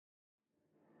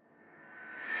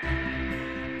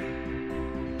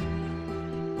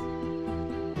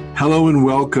Hello and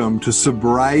welcome to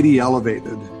Sobriety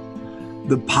Elevated,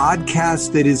 the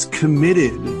podcast that is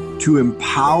committed to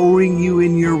empowering you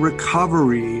in your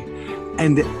recovery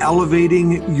and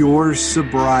elevating your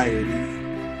sobriety.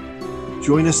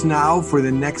 Join us now for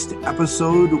the next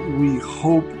episode. We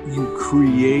hope you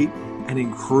create an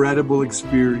incredible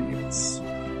experience.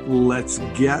 Let's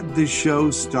get the show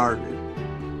started.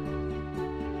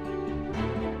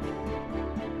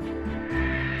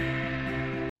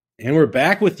 And we're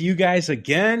back with you guys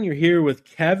again. You're here with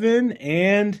Kevin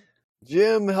and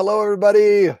Jim. Hello,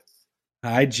 everybody.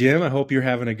 Hi, Jim. I hope you're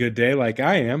having a good day like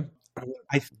I am.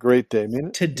 Great day.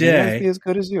 Today, may not be as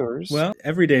good as yours. Well,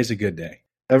 every day is a good day.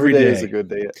 Every day is a good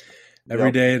day.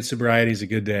 Every day in sobriety is a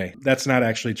good day. That's not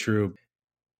actually true.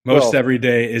 Most every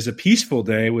day is a peaceful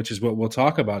day, which is what we'll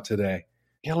talk about today.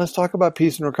 Yeah, let's talk about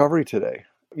peace and recovery today.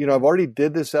 You know, I've already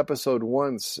did this episode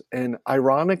once, and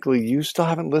ironically, you still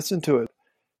haven't listened to it.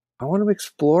 I want to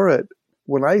explore it.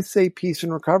 When I say peace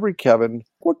and recovery, Kevin,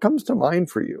 what comes to mind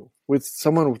for you? With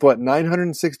someone with,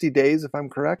 960 days, if I'm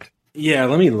correct? Yeah,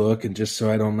 let me look, and just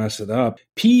so I don't mess it up.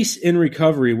 Peace in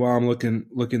recovery, while I'm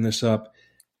looking this up,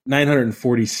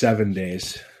 947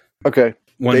 days. Okay.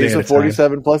 One days day of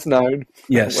 47 plus 9.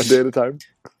 Yes. One day at a time.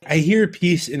 I hear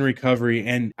peace in recovery,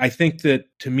 and I think that,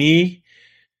 to me,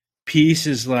 peace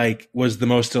was the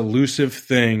most elusive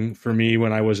thing for me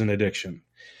when I was in addiction.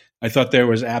 I thought there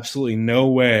was absolutely no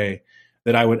way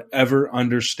that I would ever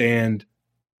understand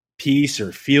peace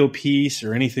or feel peace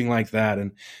or anything like that.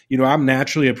 And, you know, I'm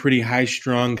naturally a pretty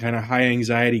high-strung, kind of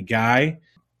high-anxiety guy.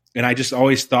 And I just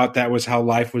always thought that was how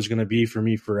life was going to be for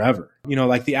me forever. You know,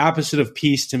 like the opposite of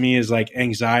peace to me is like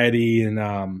anxiety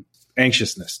and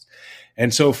anxiousness.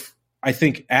 And so I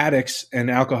think addicts and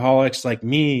alcoholics like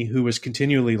me, who was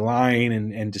continually lying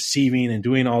and deceiving and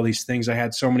doing all these things, I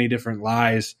had so many different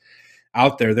lies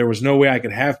out there. There was no way I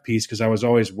could have peace because I was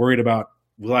always worried about,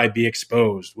 will I be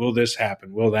exposed? Will this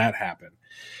happen? Will that happen?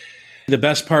 The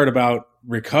best part about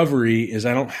recovery is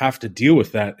I don't have to deal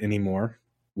with that anymore,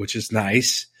 which is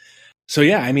nice. So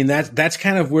yeah, I mean, that's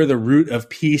kind of where the root of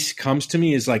peace comes to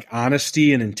me, is like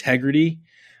honesty and integrity.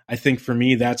 I think for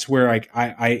me, that's where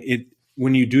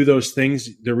when you do those things,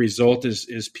 the result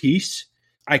is peace.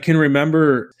 I can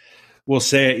remember, we'll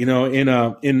say it, you know, in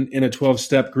a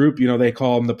 12-step group, you know, they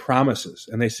call them the promises,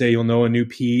 and they say you'll know a new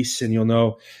peace, and you'll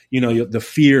know, the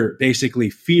fear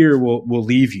will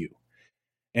leave you.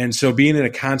 And so being in a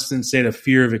constant state of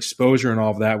fear of exposure and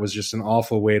all of that was just an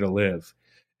awful way to live.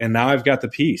 And now I've got the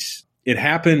peace. It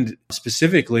happened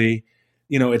specifically,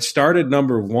 you know, it started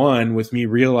number one with me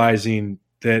realizing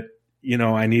that, you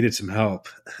know, I needed some help.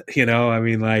 You know, I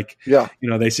mean, like, you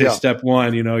know, they say step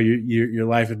one, you know, your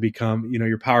life had become, you know,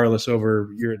 you're powerless over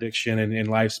your addiction and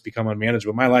life's become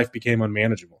unmanageable. My life became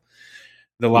unmanageable.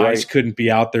 The lies couldn't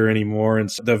be out there anymore.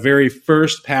 And so the very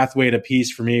first pathway to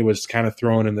peace for me was kind of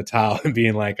throwing in the towel and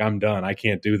being like, I'm done. I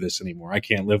can't do this anymore. I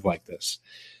can't live like this.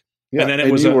 Yeah, and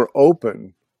then you were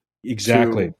open.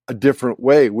 Exactly. To a different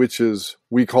way, which is,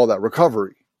 we call that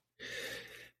recovery.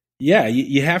 Yeah,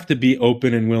 you have to be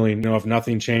open and willing. You know, if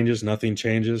nothing changes, nothing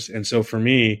changes. And so for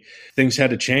me, things had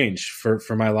to change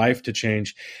for my life to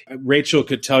change. Rachel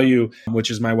could tell you, which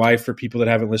is my wife, for people that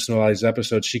haven't listened to all these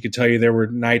episodes, she could tell you there were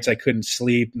nights I couldn't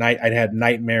sleep. I'd had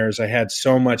nightmares. I had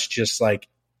so much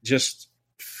just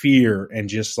fear and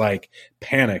just like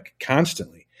panic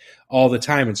constantly all the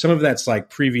time. And some of that's like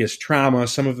previous trauma.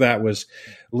 Some of that was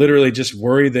literally just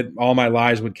worried that all my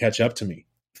lies would catch up to me.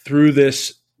 Through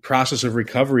this process of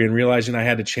recovery and realizing I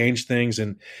had to change things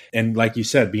and like you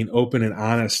said, being open and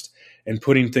honest and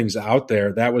putting things out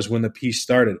there, that was when the peace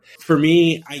started. For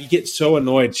me, I get so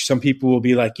annoyed. Some people will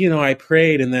be like, you know, I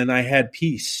prayed and then I had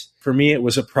peace. For me, it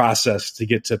was a process to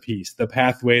get to peace, the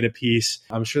pathway to peace.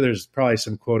 I'm sure there's probably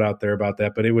some quote out there about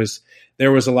that, but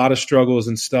there was a lot of struggles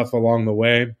and stuff along the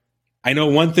way. I know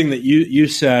one thing that you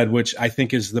said, which I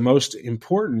think is the most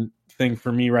important thing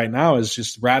for me right now, is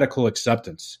just radical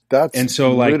acceptance. That's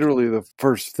literally the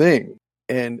first thing.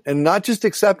 And not just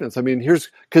acceptance. I mean,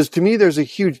 because to me, there's a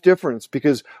huge difference,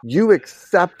 because you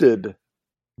accepted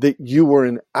that you were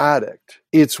an addict.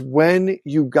 It's when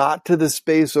you got to the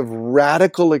space of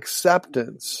radical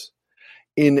acceptance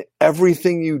in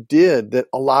everything you did that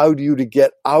allowed you to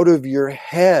get out of your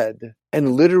head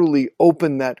and literally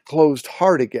open that closed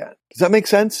heart again. Does that make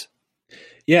sense?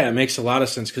 Yeah, it makes a lot of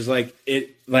sense, because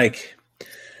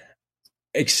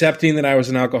accepting that I was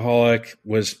an alcoholic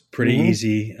was pretty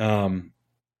easy. It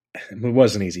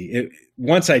wasn't easy.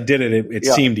 Once I did it, it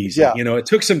seemed easy. Yeah. You know, it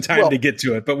took some time to get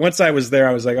to it, but once I was there,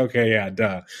 I was like, okay, yeah,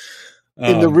 duh.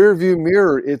 In the rearview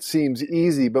mirror, it seems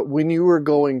easy, but when you were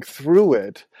going through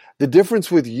it, The difference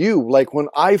with you, like when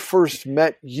I first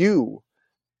met you,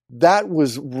 that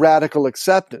was radical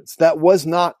acceptance. That was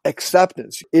not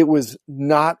acceptance. It was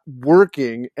not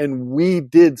working. And we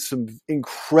did some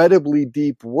incredibly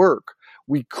deep work.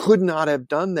 We could not have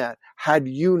done that had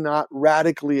you not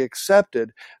radically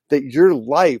accepted that your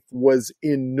life was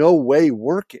in no way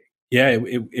working. Yeah,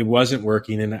 it wasn't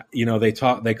working. And,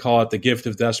 they call it the gift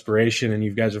of desperation. And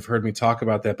you guys have heard me talk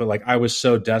about that. But like, I was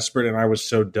so desperate and I was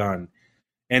so done.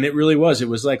 And it really was. It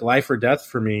was like life or death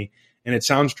for me. And it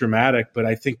sounds dramatic, but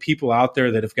I think people out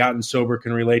there that have gotten sober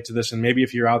can relate to this. And maybe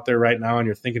if you're out there right now and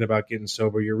you're thinking about getting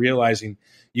sober, you're realizing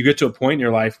you get to a point in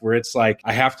your life where it's like,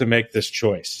 I have to make this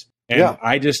choice. And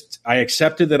I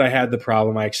accepted that I had the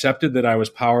problem. I accepted that I was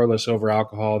powerless over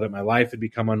alcohol, that my life had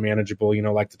become unmanageable,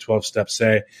 like the 12 steps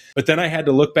say. But then I had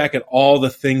to look back at all the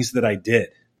things that I did.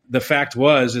 The fact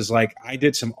is like, I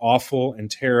did some awful and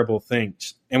terrible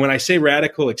things. And when I say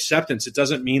radical acceptance, it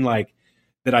doesn't mean like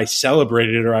that I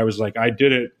celebrated it or I was like, I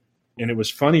did it and it was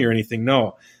funny or anything.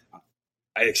 No,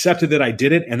 I accepted that I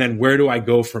did it. And then where do I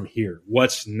go from here?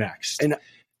 What's next?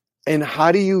 And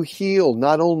how do you heal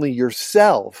not only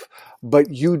yourself, but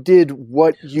you did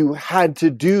what you had to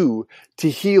do to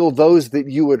heal those that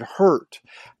you had hurt.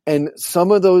 And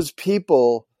some of those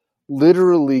people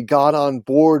literally got on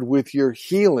board with your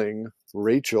healing,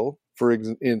 Rachel, for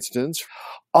instance.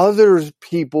 Other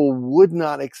people would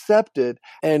not accept it,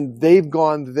 and they've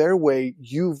gone their way,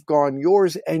 you've gone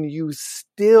yours, and you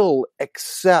still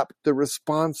accept the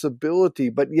responsibility,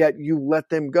 but yet you let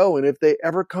them go. And if they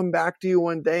ever come back to you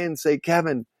one day and say,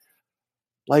 Kevin,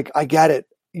 like, I get it,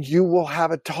 you will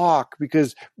have a talk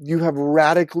because you have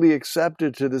radically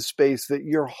accepted to the space that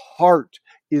your heart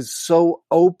is so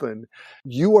open.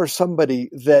 You are somebody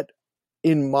that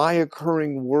in my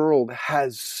occurring world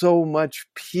has so much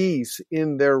peace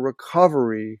in their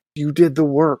recovery. You did the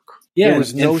work. Yeah, there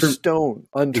was no stone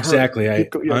unturned. Exactly.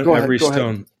 Every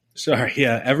stone. Sorry.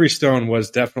 Yeah. Every stone was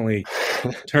definitely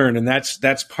turned. And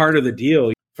that's part of the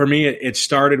deal. For me, it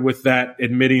started with that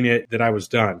admitting that I was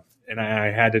done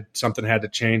and something had to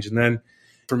change. And then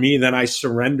for me, then I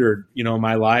surrendered,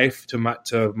 my life to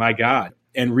my God.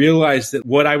 And realized that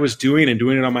what I was doing and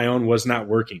doing it on my own was not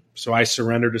working. So I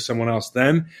surrendered to someone else.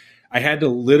 Then I had to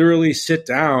literally sit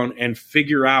down and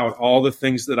figure out all the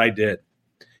things that I did.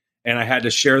 And I had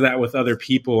to share that with other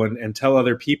people and tell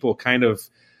other people kind of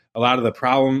a lot of the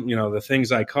problem, the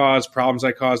things I caused, problems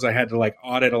I caused. I had to like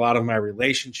audit a lot of my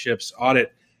relationships,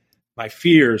 audit my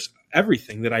fears,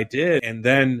 everything that I did. And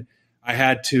then I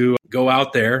had to go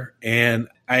out there and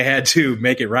I had to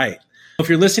make it right. If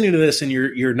you're listening to this and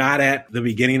you're not at the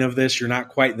beginning of this, you're not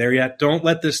quite there yet, don't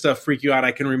let this stuff freak you out.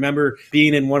 I can remember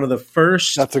being in one of the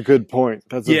first. That's a good point.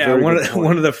 That's a very good point.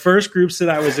 One of the first groups that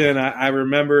I was in, I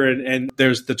remember, and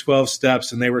there's the 12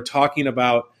 steps, and they were talking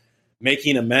about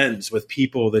making amends with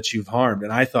people that you've harmed.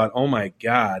 And I thought, oh my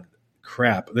God,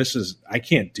 crap, I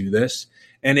can't do this.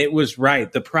 And it was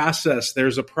right.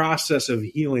 There's a process of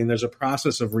healing. There's a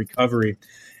process of recovery.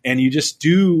 And you just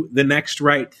do the next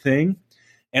right thing.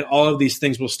 And all of these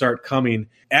things will start coming.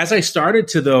 As I started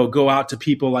to, though, go out to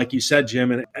people, like you said,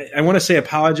 Jim, and I want to say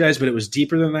apologize, but it was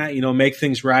deeper than that, make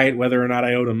things right, whether or not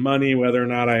I owed them money, whether or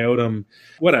not I owed them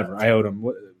whatever I owed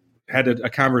them. Had a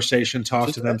conversation,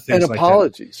 talk to them, things like that. An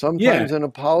apology. Sometimes an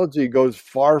apology goes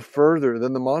far further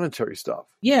than the monetary stuff.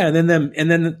 Yeah, and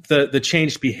then the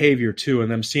changed behavior, too, and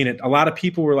them seeing it. A lot of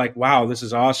people were like, wow, this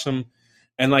is awesome.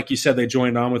 And like you said, they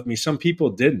joined on with me. Some people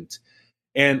didn't.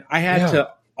 And I had to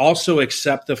also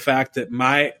accept the fact that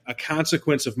a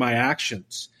consequence of my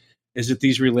actions is that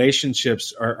these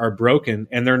relationships are broken,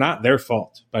 and they're not their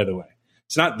fault, by the way.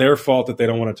 It's not their fault that they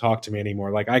don't want to talk to me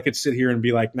anymore. Like, I could sit here and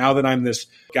be like, now that I'm this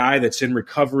guy that's in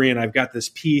recovery and I've got this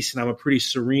peace and I'm a pretty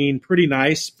serene, pretty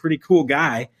nice, pretty cool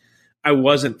guy, I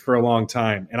wasn't for a long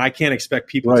time. And I can't expect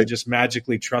people to just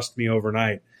magically trust me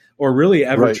overnight or really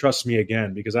ever trust me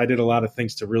again, because I did a lot of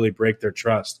things to really break their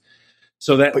trust.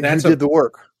 So you did the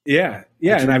work. Yeah.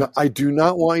 Yeah. I do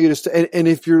not want you to stay. And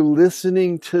if you're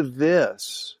listening to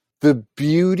this, the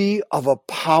beauty of a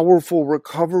powerful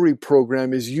recovery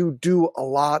program is you do a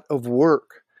lot of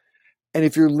work. And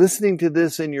if you're listening to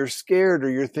this and you're scared or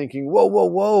you're thinking,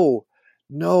 whoa,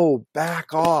 no,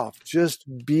 back off. Just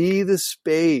be the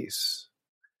space.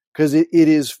 Because it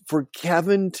is for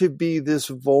Kevin to be this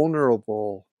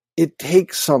vulnerable. It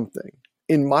takes something.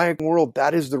 In my world,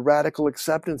 that is the radical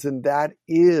acceptance. And that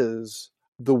is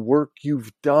the work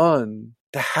you've done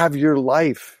to have your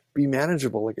life be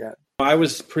manageable again. I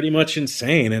was pretty much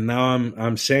insane, and now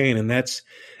I'm sane,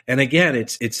 and again,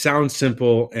 it sounds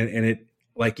simple, and it,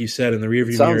 like you said, in the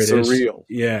rearview mirror, it sounds surreal.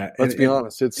 Yeah, let's be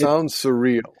honest, it sounds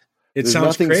surreal. It There's sounds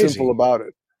nothing crazy. simple about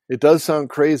it. It does sound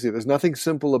crazy. There's nothing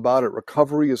simple about it.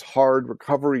 Recovery is hard.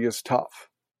 Recovery is tough.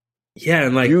 Yeah.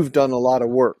 And like, you've done a lot of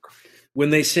work. When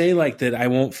they say like that, I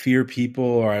won't fear people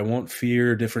or I won't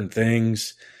fear different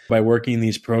things by working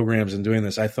these programs and doing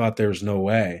this, I thought there was no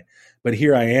way. But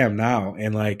here I am now.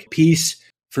 And like peace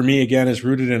for me, again, is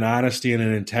rooted in honesty and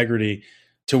in integrity,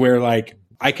 to where like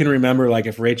I can remember like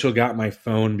if Rachel got my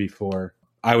phone before,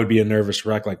 I would be a nervous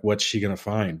wreck. Like, what's she going to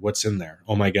find? What's in there?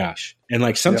 Oh my gosh. And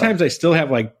like sometimes I still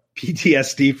have like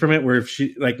PTSD from it, where if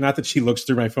she, like, not that she looks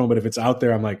through my phone, but if it's out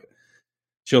there, I'm like,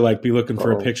 she'll like be looking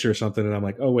for a picture or something. And I'm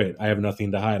like, oh wait, I have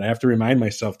nothing to hide. I have to remind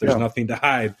myself there's nothing to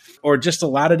hide, or just a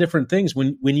lot of different things.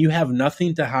 When you have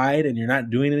nothing to hide and you're not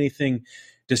doing anything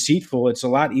deceitful, it's a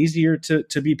lot easier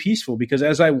to be peaceful, because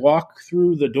as I walk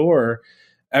through the door,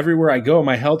 everywhere I go,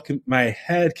 my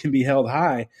head can be held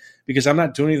high, because I'm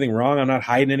not doing anything wrong. I'm not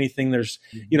hiding anything. There's,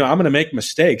 I'm going to make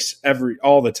mistakes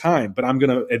all the time, but I'm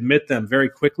going to admit them very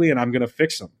quickly and I'm going to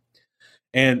fix them.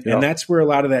 And that's where a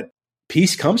lot of that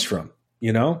peace comes from,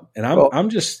 and I'm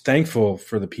just thankful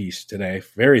for the peace today.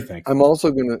 Very thankful. I'm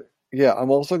also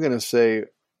going to say,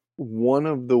 one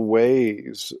of the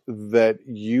ways that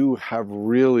you have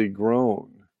really grown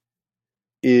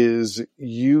is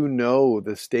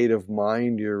the state of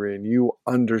mind you're in. You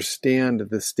understand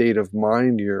the state of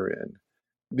mind you're in,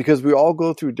 because we all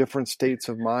go through different states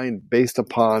of mind based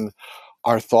upon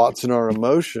our thoughts and our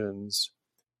emotions.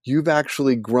 You've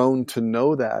actually grown to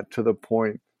know that, to the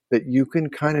point that you can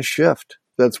kind of shift.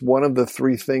 That's one of the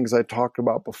 3 things I talked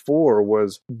about before,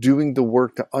 was doing the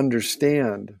work to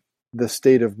understand the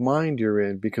state of mind you're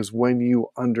in, because when you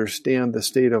understand the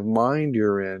state of mind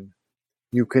you're in,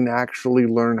 you can actually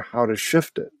learn how to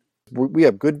shift it. We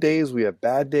have good days, we have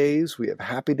bad days, we have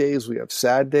happy days, we have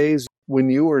sad days. When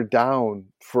you were down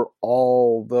for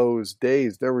all those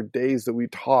days, there were days that we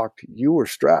talked, you were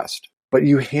stressed, but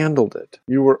you handled it.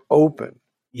 You were open.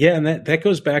 Yeah, and that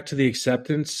goes back to the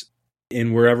acceptance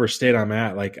in wherever state I'm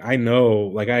at. Like, I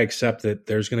know, like, I accept that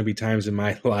there's going to be times in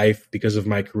my life, because of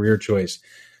my career choice,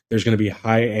 there's going to be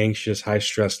high anxious, high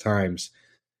stress times,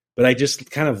 but I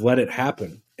just kind of let it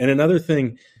happen. And another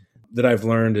thing that I've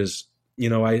learned is,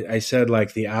 I said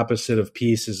like the opposite of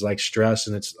peace is like stress,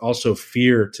 and it's also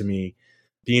fear to me,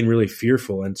 being really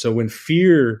fearful. And so when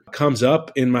fear comes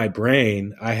up in my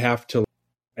brain, I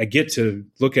get to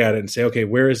look at it and say, okay,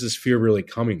 where is this fear really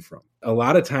coming from? A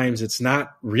lot of times it's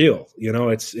not real.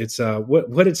 It's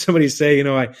what did somebody say,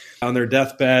 on their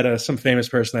deathbed, some famous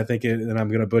person, I think, and I'm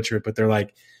going to butcher it, but they're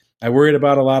like, I worried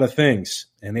about a lot of things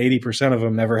and 80% of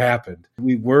them never happened.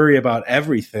 We worry about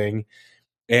everything.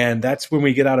 And that's when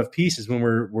we get out of peace, is when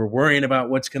we're worrying about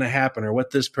what's going to happen, or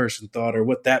what this person thought, or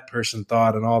what that person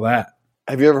thought, and all that.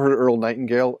 Have you ever heard of Earl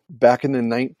Nightingale? Back in the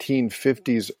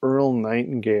 1950s, Earl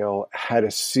Nightingale had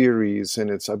a series,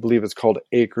 and I believe it's called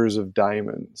Acres of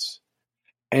Diamonds.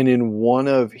 And in one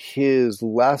of his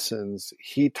lessons,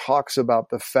 he talks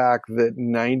about the fact that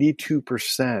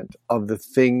 92% of the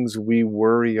things we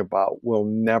worry about will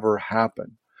never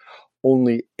happen.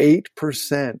 Only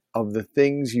 8% of the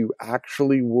things you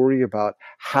actually worry about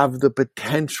have the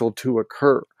potential to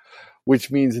occur, which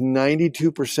means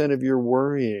 92% of your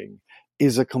worrying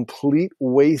is a complete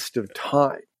waste of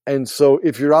time. And so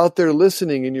if you're out there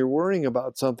listening and you're worrying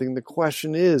about something, the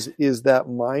question is that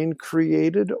mind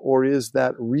created or is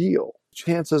that real?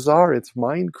 Chances are it's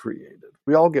mind created.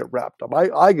 We all get wrapped up.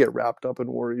 I get wrapped up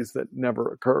in worries that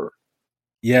never occur.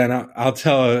 Yeah, and I'll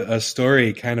tell a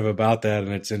story kind of about that,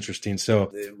 and it's interesting.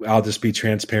 So I'll just be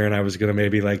transparent. I was going to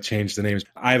maybe like change the names.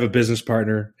 I have a business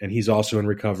partner, and he's also in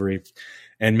recovery.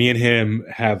 And me and him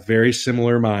have very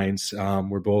similar minds.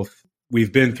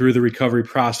 We've been through the recovery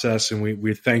process, and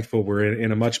we're thankful we're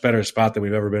in a much better spot than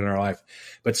we've ever been in our life.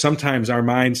 But sometimes our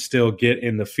minds still get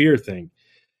in the fear thing,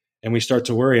 and we start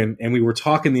to worry. And we were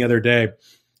talking the other day,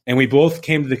 and we both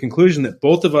came to the conclusion that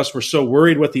both of us were so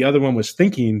worried what the other one was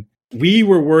thinking. We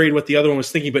were worried what the other one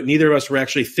was thinking, but neither of us were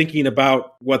actually thinking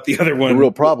about what the other one, the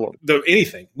real problem,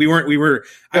 anything.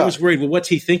 I was worried, well, what's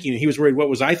he thinking? And he was worried, what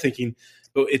was I thinking?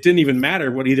 But it didn't even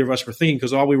matter what either of us were thinking,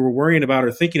 because all we were worrying about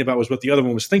or thinking about was what the other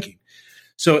one was thinking.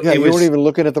 So you weren't even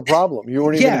looking at the problem. You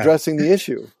weren't even addressing the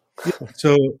issue.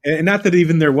 So, and not that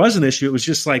even there was an issue. It was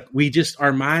just like,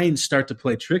 our minds start to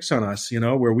play tricks on us,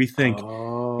 where we think,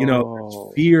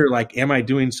 fear, like, am I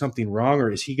doing something wrong, or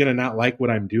is he going to not like what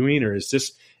I'm doing? Or is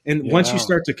this, and once you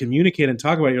start to communicate and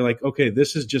talk about it, you're like, okay,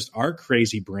 this is just our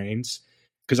crazy brains.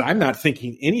 Because I'm not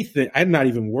thinking anything. I'm not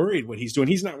even worried what he's doing.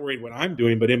 He's not worried what I'm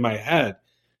doing, but in my head,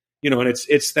 and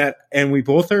it's that, and we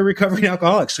both are recovering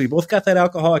alcoholics. So we both got that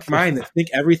alcoholic mind that think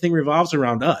everything revolves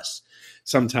around us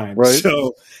sometimes. Right.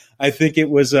 So I think it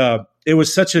was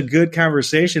such a good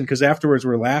conversation because afterwards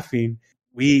we're laughing.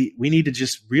 We need to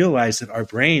just realize that our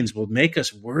brains will make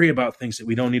us worry about things that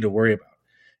we don't need to worry about,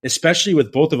 especially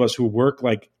with both of us who work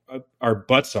like our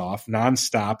butts off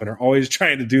nonstop and are always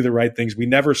trying to do the right things. We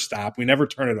never stop. We never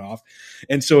turn it off.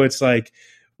 And so it's like,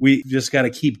 we just got to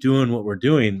keep doing what we're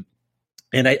doing.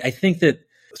 And I think that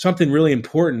something really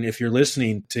important, if you're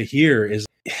listening to hear, is,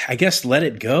 I guess, let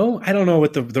it go. I don't know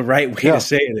what the right way to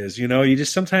say it is. You know, you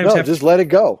just sometimes have just let it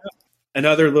go.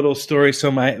 Another little story.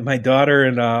 So my daughter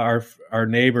and our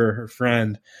neighbor, her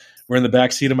friend, were in the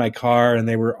back seat of my car, and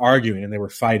they were arguing and they were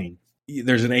fighting.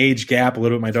 There's an age gap a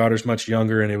little bit. My daughter's much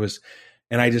younger, and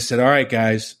I just said, "All right,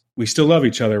 guys, we still love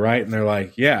each other, right?" And they're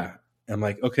like, "Yeah." I'm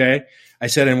like, "Okay." I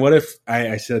said, "And what if,"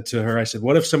 I said to her,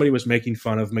 "What if somebody was making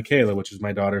fun of Michaela," which is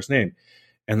my daughter's name?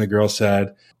 And the girl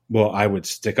said, "Well, I would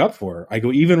stick up for her." I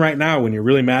go, "Even right now, when you're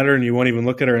really mad at her and you won't even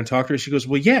look at her and talk to her?" She goes,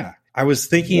 "Well, yeah." I was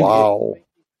thinking, wow.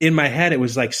 In my head, it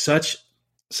was like such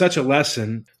a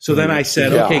lesson. So then I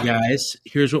said, "Okay, guys,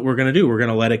 here's what we're going to do. We're going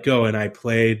to let it go." And I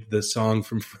played the song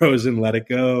from Frozen, "Let It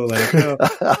Go, Let It Go."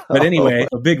 But anyway,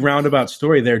 a big roundabout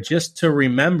story there, just to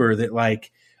remember that,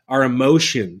 like, our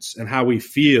emotions and how we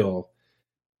feel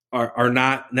are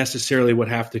not necessarily what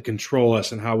have to control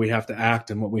us and how we have to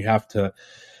act and what we have to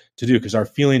do, because our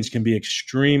feelings can be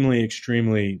extremely,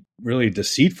 extremely, really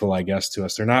deceitful, I guess, to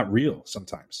us. They're not real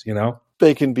sometimes, you know?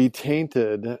 They can be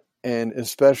tainted, and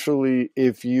especially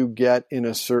if you get in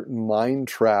a certain mind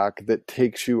track that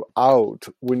takes you out.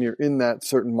 When you're in that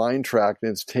certain mind track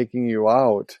and it's taking you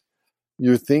out,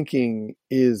 your thinking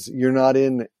you're not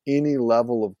in any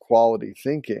level of quality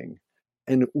thinking.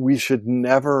 And we should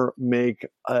never make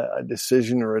a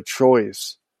decision or a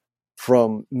choice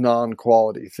from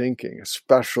non-quality thinking,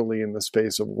 especially in the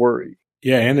space of worry.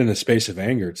 Yeah, and in the space of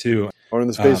anger too. Or in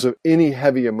the space of any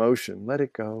heavy emotion. Let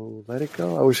it go, let it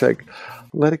go. I wish I could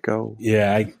let it go.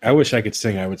 Yeah, I wish I could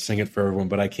sing. I would sing it for everyone,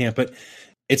 but I can't. But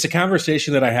it's a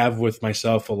conversation that I have with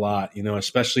myself a lot, you know,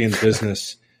 especially in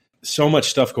business. So much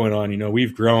stuff going on. You know,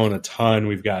 we've grown a ton.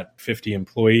 We've got 50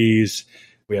 employees.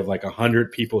 We have like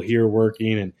 100 people here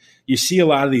working. And you see a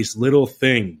lot of these little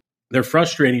things. They're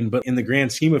frustrating, but in the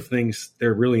grand scheme of things,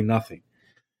 they're really nothing.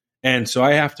 And so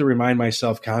I have to remind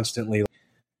myself constantly,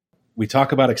 we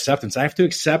talk about acceptance. I have to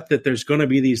accept that there's going to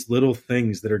be these little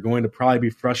things that are going to probably be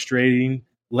frustrating.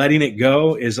 Letting it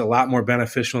go is a lot more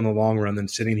beneficial in the long run than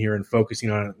sitting here and focusing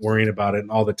on it, worrying about it,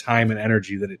 and all the time and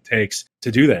energy that it takes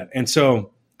to do that. And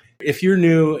so if you're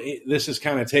new, this is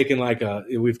kind of taken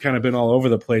we've kind of been all over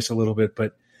the place a little bit,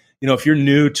 but you know, if you're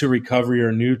new to recovery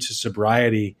or new to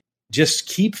sobriety, just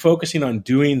keep focusing on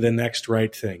doing the next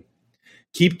right thing.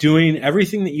 Keep doing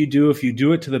everything that you do. If you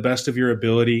do it to the best of your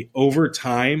ability, over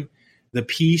time, the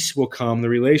peace will come. The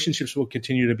relationships will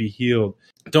continue to be healed.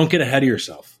 Don't get ahead of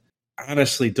yourself.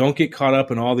 Honestly, don't get caught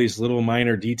up in all these little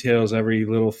minor details, every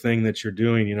little thing that you're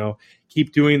doing. You know,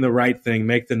 keep doing the right thing.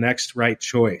 Make the next right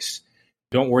choice.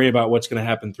 Don't worry about what's going to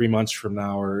happen 3 months from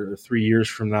now or 3 years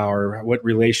from now or what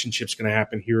relationship's going to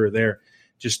happen here or there.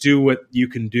 Just do what you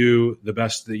can do the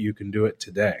best that you can do it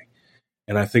today.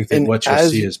 And I think that what you'll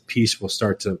see is peace will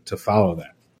start to follow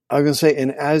that. I was going to say,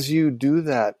 and as you do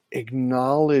that,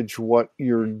 acknowledge what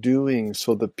you're doing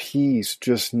so the peace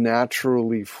just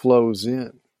naturally flows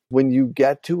in. When you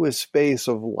get to a space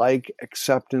of like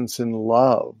acceptance and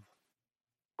love,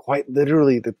 quite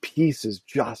literally the peace is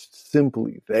just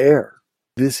simply there.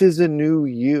 This is a new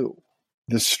you.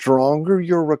 The stronger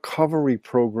your recovery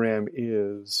program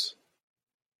is,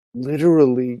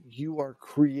 literally you are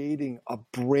creating a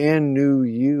brand new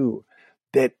you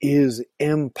that is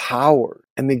empowered.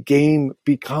 And the game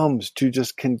becomes to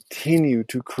just continue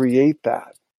to create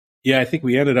that. Yeah, I think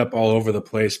we ended up all over the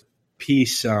place.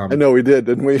 Peace. I know we did,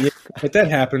 didn't we? Yeah, but that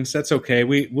happens. That's okay.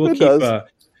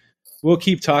 We'll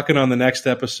keep talking on the next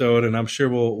episode, and I'm sure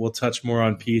we'll touch more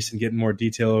on peace and get in more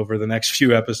detail over the next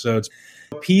few episodes.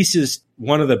 Peace is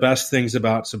one of the best things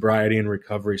about sobriety and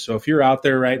recovery. So if you're out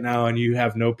there right now and you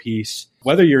have no peace,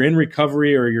 whether you're in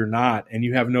recovery or you're not, and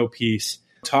you have no peace,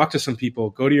 talk to some people,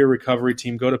 go to your recovery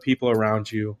team, go to people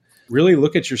around you, really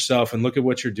look at yourself and look at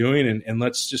what you're doing. And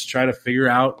let's just try to figure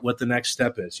out what the next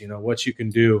step is, you know, what you can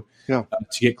do to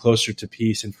get closer to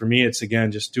peace. And for me, it's,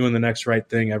 again, just doing the next right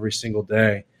thing every single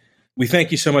day. We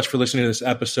thank you so much for listening to this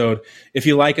episode. If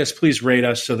you like us, please rate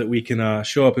us so that we can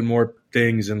show up in more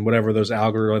things and whatever those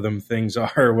algorithm things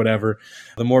are or whatever.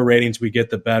 The more ratings we get,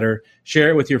 the better. Share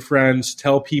it with your friends.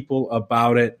 Tell people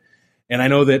about it. And I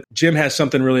know that Jim has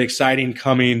something really exciting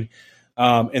coming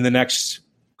in the next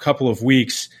couple of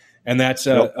weeks. And that's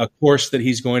a course that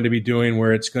he's going to be doing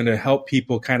where it's going to help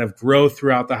people kind of grow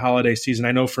throughout the holiday season.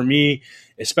 I know for me,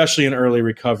 especially in early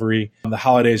recovery. The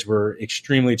holidays were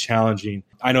extremely challenging.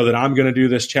 I know that I'm going to do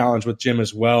this challenge with Jim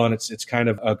as well, and it's kind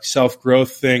of a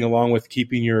self-growth thing along with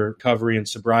keeping your recovery and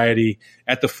sobriety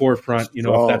at the forefront,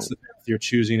 if that's the path you're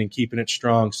choosing, and keeping it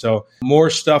strong. So more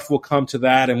stuff will come to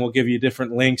that, and we'll give you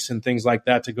different links and things like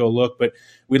that to go look. But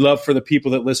we'd love for the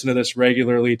people that listen to this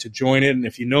regularly to join it. And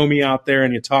if you know me out there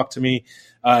and you talk to me,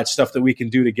 it's stuff that we can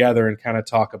do together and kind of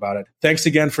talk about it. Thanks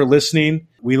again for listening.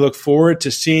 We look forward to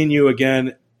seeing you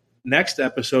again next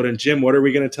episode. And Jim, what are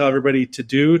we going to tell everybody to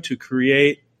do to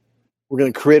create? We're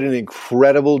going to create an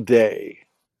incredible day.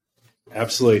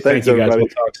 Absolutely. Thanks, Thank you, guys.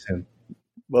 everybody. We'll talk soon.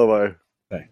 Bye-bye.